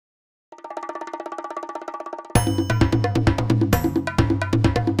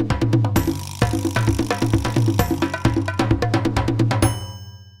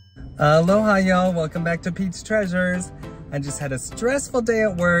Aloha y'all, welcome back to PetesTreasures. I just had a stressful day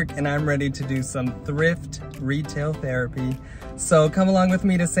at work and I'm ready to do some thrift retail therapy. So come along with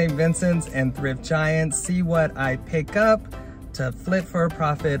me to St. Vincent's and Thrift Giant, see what I pick up to flip for a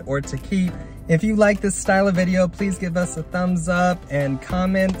profit or to keep. If you like this style of video, please give us a thumbs up and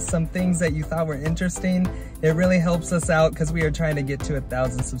comment some things that you thought were interesting. It really helps us out because we are trying to get to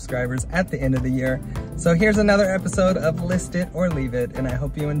 1,000 subscribers at the end of the year. So here's another episode of List It or Leave It, and I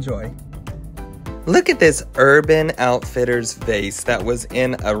hope you enjoy. Look at this Urban Outfitters vase that was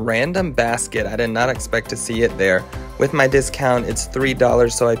in a random basket. I did not expect to see it there. With my discount, it's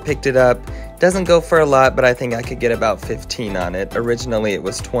 $3, so I picked it up. Doesn't go for a lot, but I think I could get about 15 on it. Originally, it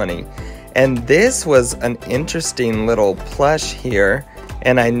was 20. And this was an interesting little plush here,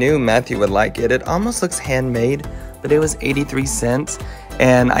 and I knew Matthew would like it. It almost looks handmade, but it was 83 cents.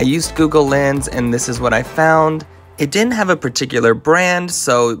 And I used Google Lens, and this is what I found. It didn't have a particular brand,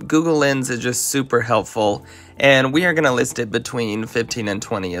 so Google Lens is just super helpful. And we are going to list it between 15 and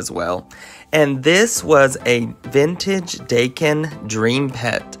 20 as well. And this was a vintage Dakin dream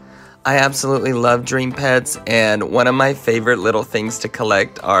pet. I absolutely love dream pets, and one of my favorite little things to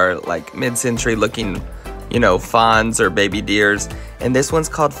collect are like mid-century looking, fawns or baby deers. And this one's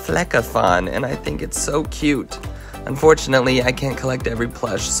called Flecka Fawn, and I think it's so cute. Unfortunately, I can't collect every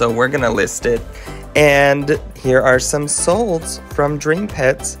plush, so we're gonna list it. And here are some solds from Dream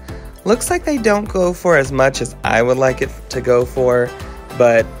Pets. Looks like they don't go for as much as I would like it to go for,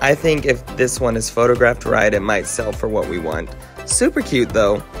 but I think if this one is photographed right, it might sell for what we want. Super cute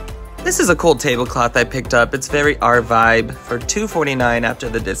though. This is a cool tablecloth I picked up. It's very our vibe for $2.49 after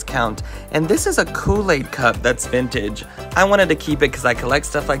the discount. And this is a Kool-Aid cup that's vintage. I wanted to keep it because I collect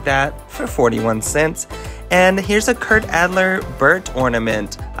stuff like that for 41 cents. And here's a Kurt Adler Burt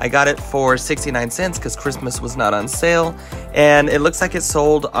ornament. I got it for 69 cents because Christmas was not on sale. And it looks like it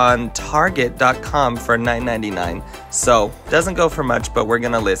sold on Target.com for $9.99. So, doesn't go for much, but we're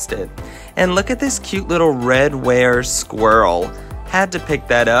gonna list it. And look at this cute little red ware squirrel. Had to pick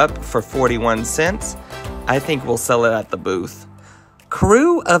that up for 41 cents. I think we'll sell it at the booth.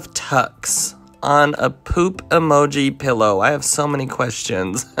 Crew of Tucks on a poop emoji pillow. I have so many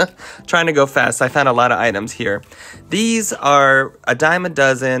questions. Trying to go fast. I found a lot of items here. These are a dime a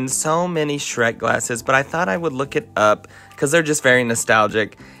dozen. So many Shrek glasses, but I thought I would look it up because they're just very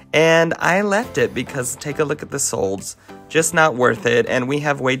nostalgic. And I left it because take a look at the solds. Just not worth it. And we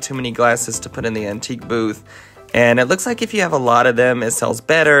have way too many glasses to put in the antique booth. And it looks like if you have a lot of them, it sells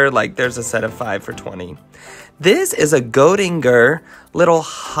better. Like there's a set of 5 for 20. This is a Goetinger little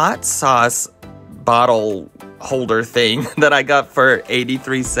hot sauce bottle holder thing that I got for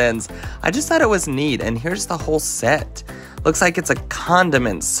 83 cents. I just thought it was neat. And here's the whole set. Looks like it's a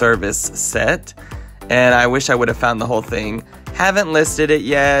condiment service set. And I wish I would have found the whole thing. Haven't listed it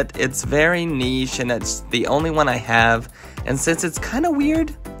yet. It's very niche and it's the only one I have. And since it's kind of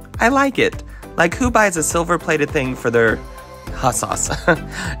weird, I like it. Like, who buys a silver-plated thing for their hot sauce?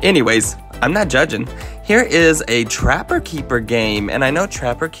 Anyways, I'm not judging. Here is a Trapper Keeper game, and I know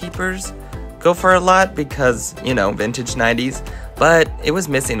Trapper Keepers go for a lot because, vintage 90s, but it was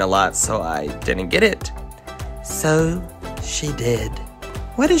missing a lot, so I didn't get it. So, she did.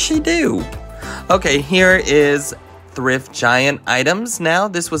 What did she do? Okay, here is Thrift Giant items now.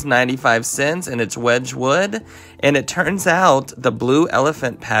 This was 95 cents and it's wedge wood. And it turns out the blue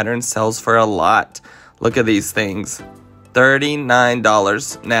elephant pattern sells for a lot. Look at these things.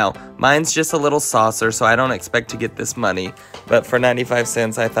 $39. Now, mine's just a little saucer, so I don't expect to get this money. But for 95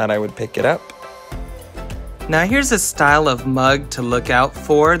 cents, I thought I would pick it up. Now, here's a style of mug to look out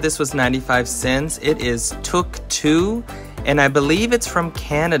for. This was 95 cents. It is Tuk 2, and I believe it's from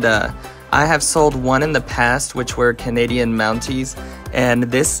Canada. I have sold one in the past, which were Canadian Mounties, and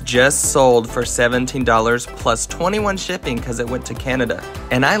this just sold for $17 plus 21 shipping because it went to Canada.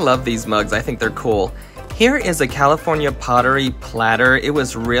 And I love these mugs. I think they're cool. Here is a California pottery platter. It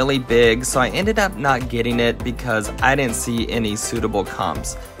was really big, so I ended up not getting it because I didn't see any suitable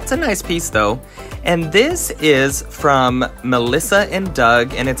comps. It's a nice piece though. And this is from Melissa and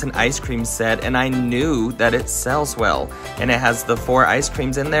Doug, and it's an ice cream set, and I knew that it sells well. And it has the 4 ice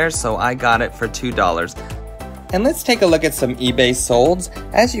creams in there, so I got it for $2. And let's take a look at some eBay solds.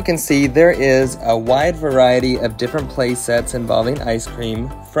 As you can see, there is a wide variety of different play sets involving ice cream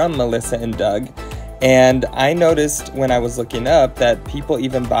from Melissa and Doug. And I noticed when I was looking up that people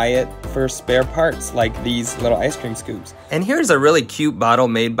even buy it for spare parts, like these little ice cream scoops. And here's a really cute bottle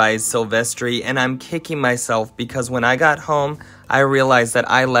made by Silvestri, and I'm kicking myself because when I got home, I realized that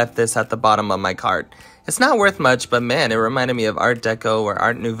I left this at the bottom of my cart. It's not worth much, but man, it reminded me of Art Deco or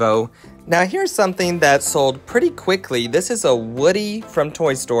Art Nouveau. Now here's something that sold pretty quickly. This is a Woody from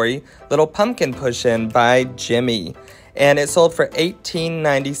Toy Story, little pumpkin push-in by Jimmy. And it sold for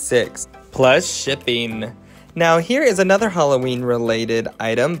 $18.96 plus shipping. Now here is another Halloween related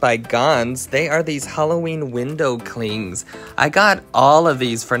item by Gons. They are these Halloween window clings. I got all of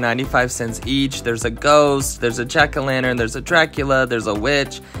these for 95 cents each. There's a ghost, there's a jack-o'-lantern, there's a Dracula, there's a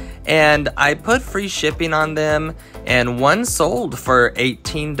witch. And I put free shipping on them, and one sold for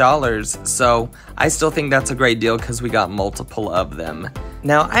 $18. So I still think that's a great deal because we got multiple of them.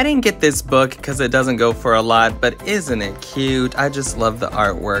 Now, I didn't get this book because it doesn't go for a lot, but isn't it cute? I just love the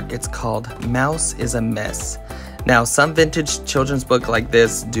artwork. It's called Mouse is a Mess. Now, some vintage children's book like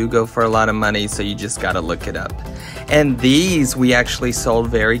this do go for a lot of money, so you just gotta look it up. And these we actually sold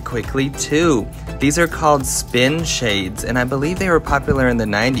very quickly too. These are called Spin Shades, and I believe they were popular in the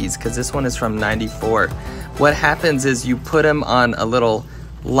 90s because this one is from 94. What happens is you put them on a little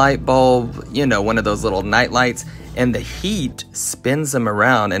light bulb, you know, one of those little night lights, and the heat spins them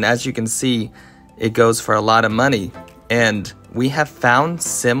around. And as you can see, it goes for a lot of money. And we have found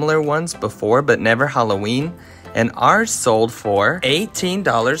similar ones before, but never Halloween. And ours sold for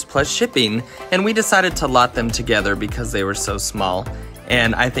 $18 plus shipping. And we decided to lot them together because they were so small.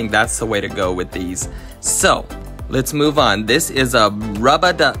 And I think that's the way to go with these. So, let's move on. This is a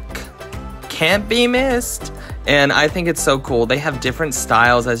rubber duck. Can't be missed. And I think it's so cool. They have different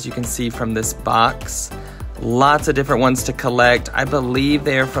styles, as you can see from this box. Lots of different ones to collect. I believe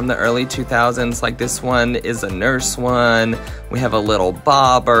they're from the early 2000s. Like this one is a nurse one. We have a little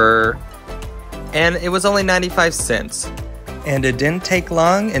bobber. And it was only 95 cents. And it didn't take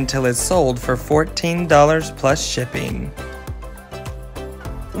long until it sold for $14 plus shipping.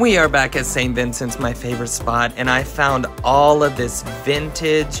 We are back at St. Vincent's, my favorite spot, and I found all of this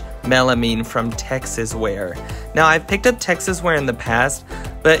vintage melamine from Texas wear. Now, I've picked up Texas wear in the past,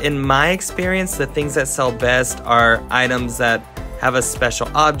 but in my experience, the things that sell best are items that have a special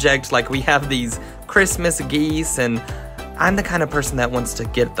object, like we have these Christmas geese, and I'm the kind of person that wants to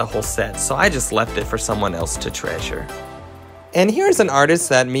get the whole set, so I just left it for someone else to treasure. And here's an artist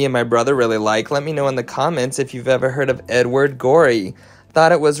that me and my brother really like. Let me know in the comments if you've ever heard of Edward Gorey.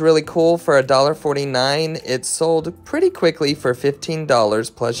 Thought it was really cool for $1.49. It sold pretty quickly for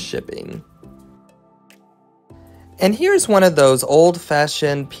 $15 plus shipping. And here's one of those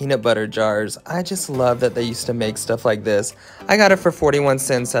old-fashioned peanut butter jars. I just love that they used to make stuff like this. I got it for 41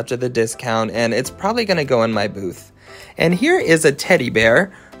 cents after the discount, and it's probably gonna go in my booth. And here is a teddy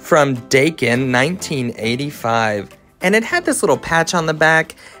bear from Dakin, 1985. And it had this little patch on the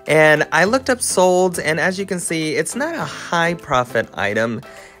back, and I looked up solds, and as you can see, it's not a high profit item.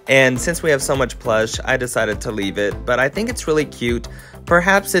 And since we have so much plush, I decided to leave it, but I think it's really cute.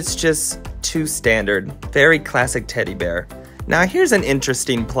 Perhaps it's just too standard. Very classic teddy bear. Now here's an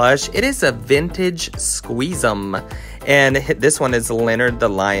interesting plush. It is a vintage Squeeze-'em, and this one is Leonard the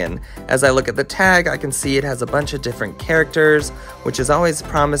Lion. As I look at the tag, I can see it has a bunch of different characters, which is always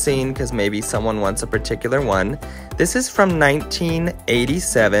promising because maybe someone wants a particular one. This is from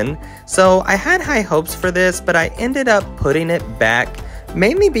 1987, so I had high hopes for this, but I ended up putting it back,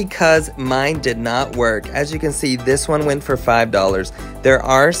 mainly because mine did not work. As you can see, this one went for $5. There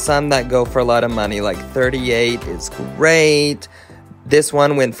are some that go for a lot of money, like $38 is great. This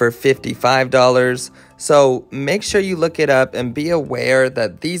one went for $55. So make sure you look it up and be aware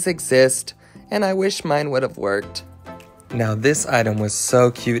that these exist, and I wish mine would have worked. Now this item was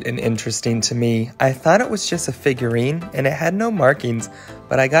so cute and interesting to me. I thought it was just a figurine and it had no markings,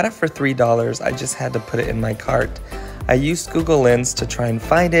 but I got it for $3. I just had to put it in my cart. I used Google Lens to try and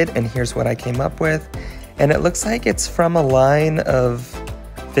find it, and here's what I came up with. And it looks like it's from a line of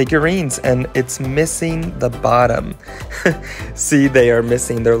figurines, and it's missing the bottom. See, they are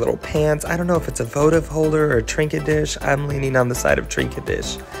missing their little pants. I don't know if it's a votive holder or a trinket dish. I'm leaning on the side of trinket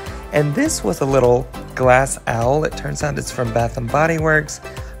dish. And this was a little glass owl. It turns out it's from Bath & Body Works.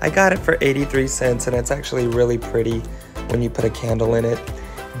 I got it for 83 cents, and it's actually really pretty when you put a candle in it.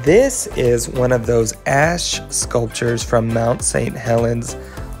 This is one of those ash sculptures from Mount St. Helens.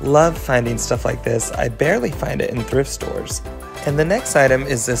 Love finding stuff like this. I barely find it in thrift stores. And the next item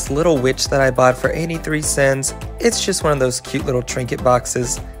is this little witch that I bought for 83 cents. It's just one of those cute little trinket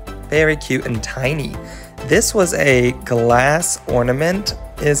boxes. Very cute and tiny. This was a glass ornament.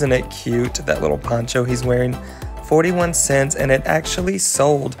 Isn't it cute? That little poncho he's wearing. 41 cents, and it actually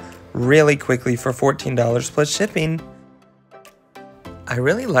sold really quickly for $14 plus shipping. I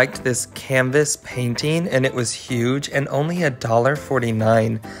really liked this canvas painting, and it was huge and only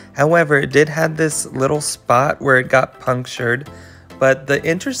 $1.49. However, it did have this little spot where it got punctured, but the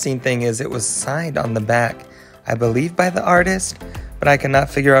interesting thing is it was signed on the back, I believe by the artist, but I could not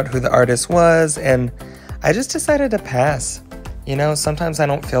figure out who the artist was, and I just decided to pass. You know, sometimes I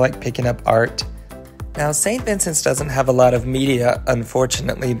don't feel like picking up art. Now, St. Vincent's doesn't have a lot of media,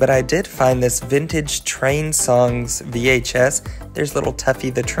 unfortunately, but I did find this vintage train songs VHS. There's little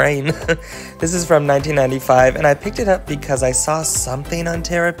Tuffy the Train. This is from 1995, and I picked it up because I saw something on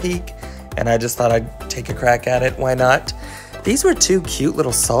Terapeak, and I just thought I'd take a crack at it. Why not? These were two cute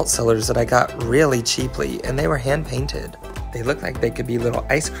little salt cellars that I got really cheaply, and they were hand-painted. They look like they could be little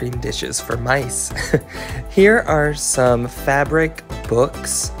ice cream dishes for mice. Here are some fabric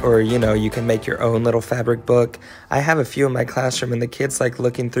books, or you know, you can make your own little fabric book. I have a few in my classroom and the kids like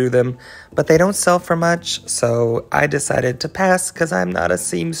looking through them, but they don't sell for much, so I decided to pass because I'm not a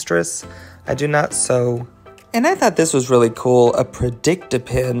seamstress. I do not sew. And I thought this was really cool, a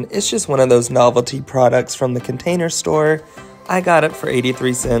Predict-A-Pin. It's just one of those novelty products from the Container Store. I got it for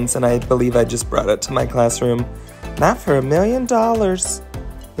 83 cents, and I believe I just brought it to my classroom. Not for $1 million,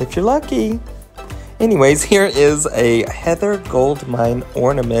 if you're lucky. Anyways, here is a Heather Goldmine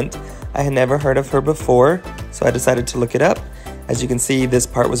ornament. I had never heard of her before, so I decided to look it up. As you can see, this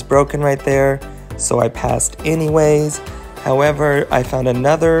part was broken right there, so I passed anyways. However, I found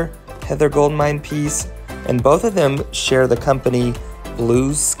another Heather Goldmine piece, and both of them share the company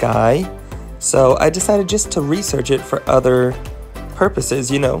Blue Sky. So I decided just to research it for other purposes,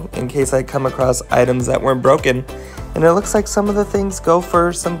 you know, in case I come across items that weren't broken. And it looks like some of the things go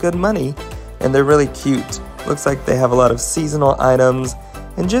for some good money, and they're really cute. Looks like they have a lot of seasonal items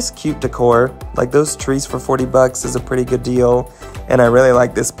and just cute decor. Like those trees for 40 bucks is a pretty good deal, and I really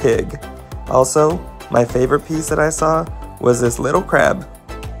like this pig. Also, my favorite piece that I saw was this little crab.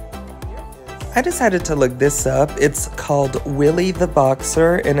 I decided to look this up. It's called Willie the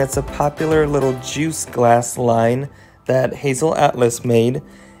Boxer, and it's a popular little juice glass line that Hazel Atlas made.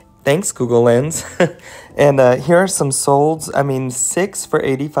 Thanks, Google Lens. And here are some solds. I mean, 6 for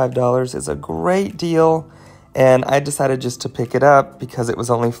 $85 is a great deal. And I decided just to pick it up because it was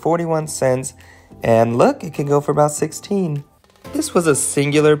only 41 cents. And look, it can go for about 16. This was a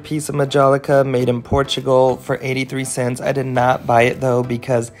singular piece of Majolica made in Portugal for 83 cents. I did not buy it though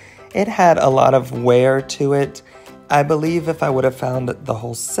because it had a lot of wear to it. I believe if I would have found the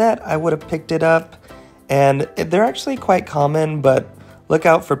whole set, I would have picked it up. And they're actually quite common, but look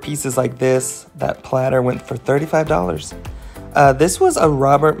out for pieces like this. That platter went for $35. This was a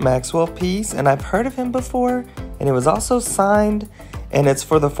Robert Maxwell piece, and I've heard of him before, and it was also signed, and it's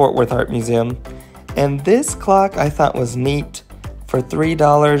for the Fort Worth Art Museum. And this clock I thought was neat. For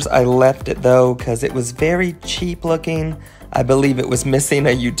 $3, I left it though, because it was very cheap looking. I believe it was missing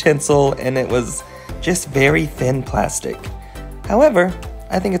a utensil, and it was just very thin plastic. However,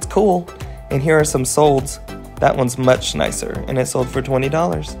 I think it's cool. And here are some solds. That one's much nicer, and it sold for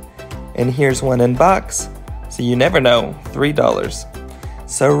 $20. And here's one in box, so you never know, $3.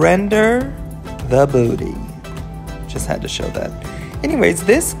 Surrender the booty. Just had to show that. Anyways,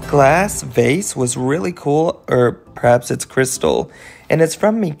 this glass vase was really cool, or perhaps it's crystal, and it's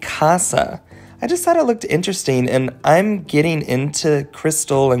from Mikasa. I just thought it looked interesting, and I'm getting into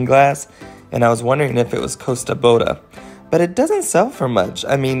crystal and glass, and I was wondering if it was Costa Boda. But it doesn't sell for much.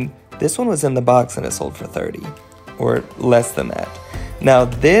 I mean, this one was in the box and it sold for $30, or less than that. Now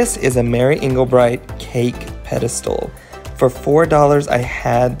this is a Mary Englebright cake pedestal. For $4, I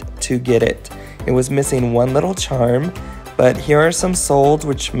had to get it. It was missing one little charm, but here are some solds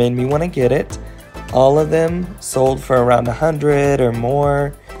which made me want to get it. All of them sold for around $100 or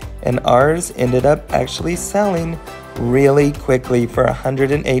more, and ours ended up actually selling really quickly for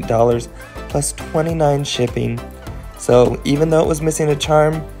 $108 plus $29 shipping. So even though it was missing a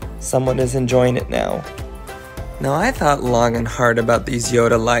charm, someone is enjoying it now. Now I thought long and hard about these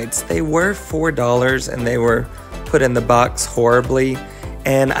Yoda lights. They were $4 and they were put in the box horribly.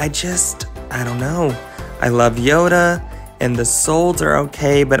 And I don't know. I love Yoda and the solds are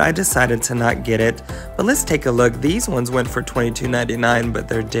okay, but I decided to not get it. But let's take a look. These ones went for $22.99, but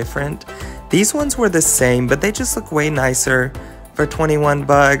they're different. These ones were the same, but they just look way nicer for 21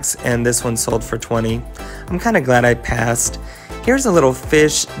 bucks, and this one sold for 20. I'm kind of glad I passed. Here's a little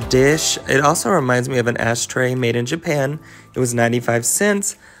fish dish. It also reminds me of an ashtray made in Japan. It was 95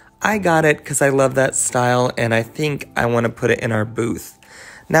 cents. I got it because I love that style, and I think I want to put it in our booth.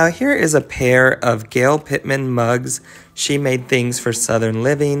 Now here is a pair of Gail Pittman mugs. She made things for Southern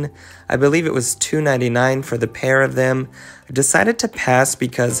Living. I believe it was $2.99 for the pair of them. I decided to pass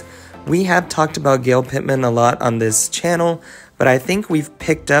because we have talked about Gail Pittman a lot on this channel, but I think we've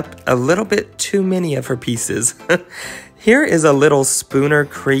picked up a little bit too many of her pieces. Here is a little Spooner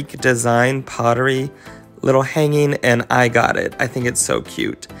Creek design pottery, little hanging, and I got it. I think it's so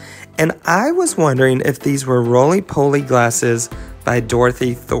cute. And I was wondering if these were roly-poly glasses by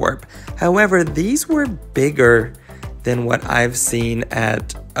Dorothy Thorpe. However, these were bigger than what I've seen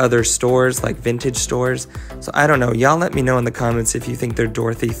at other stores, like vintage stores. So I don't know, y'all let me know in the comments if you think they're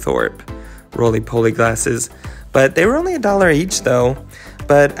Dorothy Thorpe roly-poly glasses. But they were only $1 each though.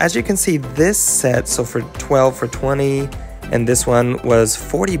 But as you can see, this set, so for 12 for 20, and this one was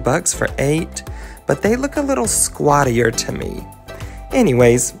 40 bucks for 8, but they look a little squattier to me.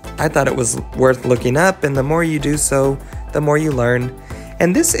 Anyways, I thought it was worth looking up, and the more you do so, the more you learn.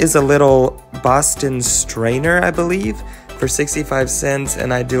 And this is a little Boston strainer, I believe, for 65 cents,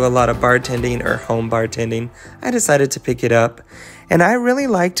 and I do a lot of bartending or home bartending. I decided to pick it up, and I really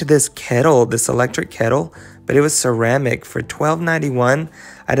liked this kettle, this electric kettle, but it was ceramic for $12.91.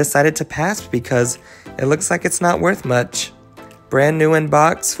 I decided to pass because it looks like it's not worth much. Brand new in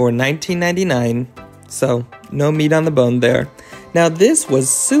box for $19.99, so no meat on the bone there. Now this was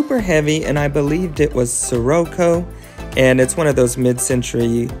super heavy, and I believed it was Sirocco, and it's one of those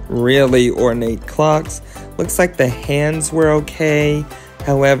mid-century really ornate clocks. Looks like the hands were okay.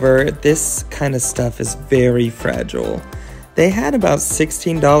 However, this kind of stuff is very fragile. They had about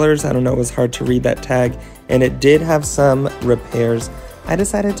 $16. I don't know, it was hard to read that tag, and it did have some repairs. I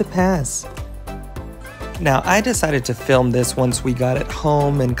decided to pass. Now, I decided to film this once we got it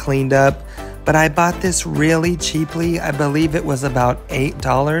home and cleaned up, but I bought this really cheaply. I believe it was about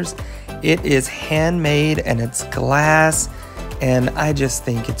 $8. It is handmade and it's glass, and I just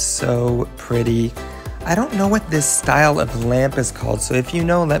think it's so pretty. I don't know what this style of lamp is called, so if you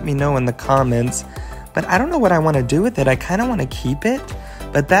know, let me know in the comments. But I don't know what I want to do with it. I kind of want to keep it,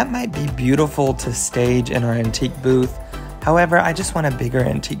 but that might be beautiful to stage in our antique booth. However, I just want a bigger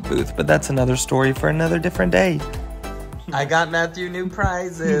antique booth, but that's another story for another different day. I got Matthew new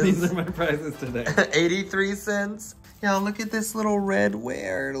prizes. These are my prizes today. 83 cents. Y'all, look at this little red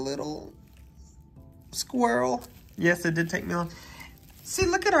ware, little squirrel. Yes, it did take me long. See,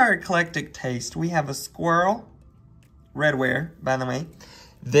 look at our eclectic taste. We have a squirrel, red ware, by the way.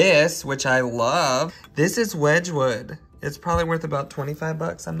 This, which I love, this is Wedgwood. It's probably worth about 25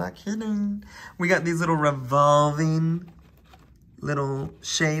 bucks. I'm not kidding. We got these little revolving little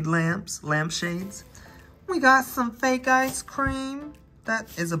shade lamps, lampshades. We got some fake ice cream. That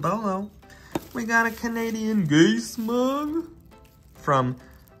is a bolo. We got a Canadian Geese mug from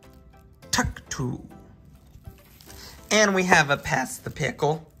Tuktu. And we have a Pass the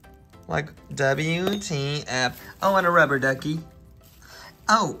Pickle, like WTF. Oh, and a rubber ducky.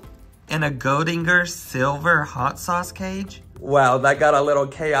 Oh, and a Goldinger silver hot sauce cage. Wow, that got a little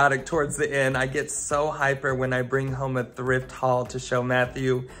chaotic towards the end. I get so hyper when I bring home a thrift haul to show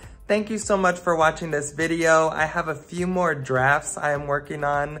Matthew. Thank you so much for watching this video. I have a few more drafts I am working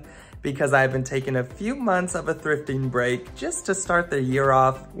on because I've been taking a few months of a thrifting break just to start the year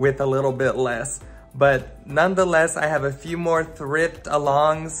off with a little bit less. But nonetheless, I have a few more thrift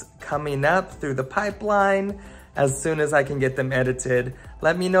alongs coming up through the pipeline as soon as I can get them edited.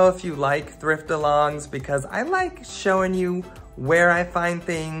 Let me know if you like thrift alongs, because I like showing you where I find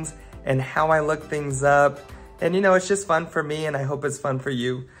things and how I look things up. And you know, it's just fun for me, and I hope it's fun for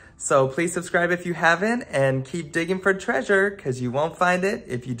you. So please subscribe if you haven't, and keep digging for treasure, because you won't find it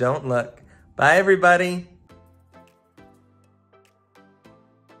if you don't look. Bye, everybody.